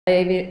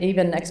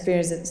even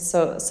experienced it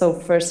so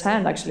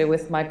firsthand, actually,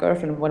 with my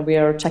girlfriend when we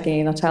are checking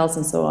in hotels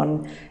and so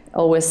on.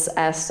 Always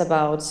asked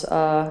about,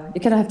 you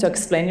kind of have to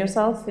explain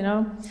yourself, you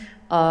know.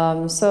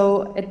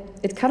 So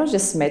it kind of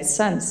just made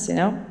sense, you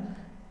know.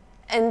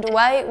 And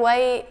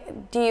why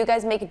do you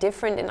guys make it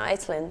different in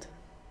Iceland?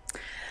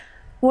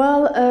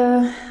 Well,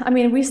 I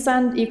mean, we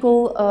stand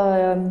equal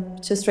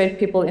to straight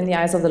people in the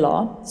eyes of the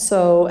law.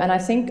 So, and I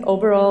think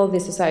overall the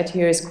society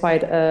here is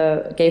quite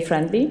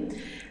gay-friendly.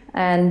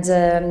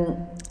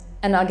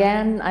 And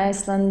again,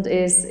 Iceland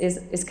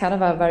is kind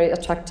of a very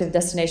attractive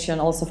destination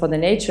also for the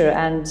nature.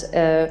 And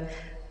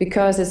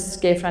because it's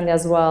gay-friendly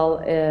as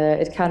well,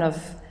 it kind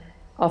of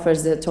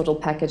offers the total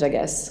package, I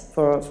guess,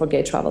 for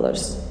gay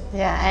travelers.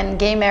 Yeah, and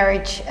gay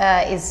marriage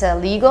is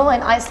legal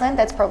in Iceland.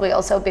 That's probably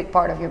also a big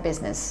part of your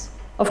business.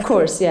 Of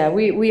course, yeah.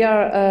 We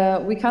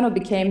kind of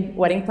became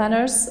wedding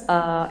planners.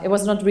 It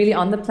was not really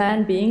on the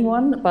plan being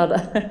one,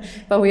 but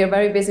we are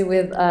very busy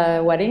with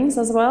weddings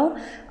as well.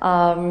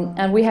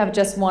 And we have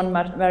just one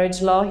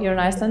marriage law here in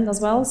Iceland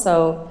as well.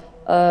 So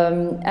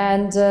I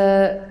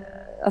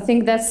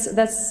think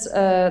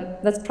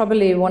that's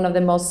probably one of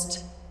the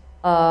most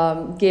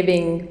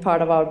giving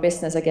part of our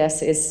business, I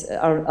guess, is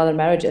our other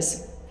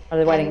marriages, or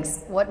the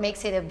weddings. What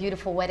makes it a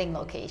beautiful wedding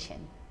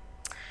location?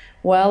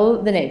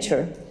 Well, the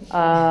nature.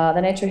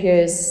 The nature here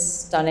is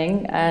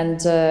stunning,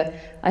 and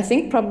I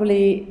think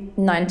probably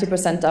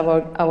 90% of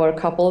our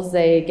couples,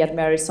 they get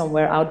married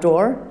somewhere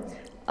outdoor,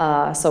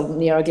 so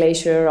near a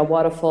glacier, a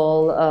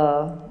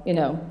waterfall, you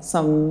know,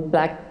 some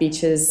black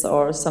beaches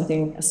or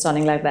something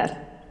stunning like that.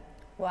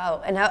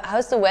 Wow, and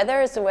how's the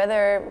weather? Is the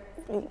weather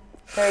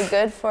very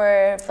good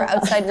for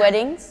outside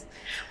weddings?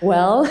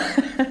 Well,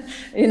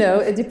 you know,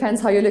 it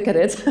depends how you look at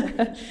it.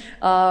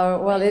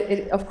 Well,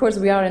 of course,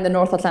 we are in the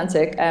North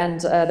Atlantic, and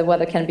the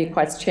weather can be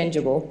quite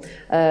changeable,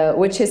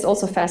 which is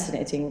also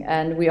fascinating.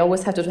 And we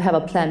always have to have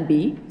a plan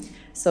B,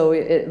 so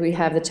we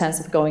have the chance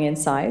of going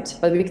inside.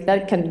 But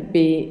that can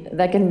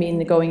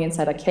mean going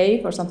inside a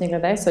cave or something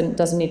like that. So it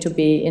doesn't need to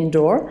be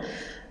indoor.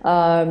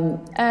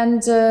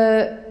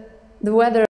 The weather.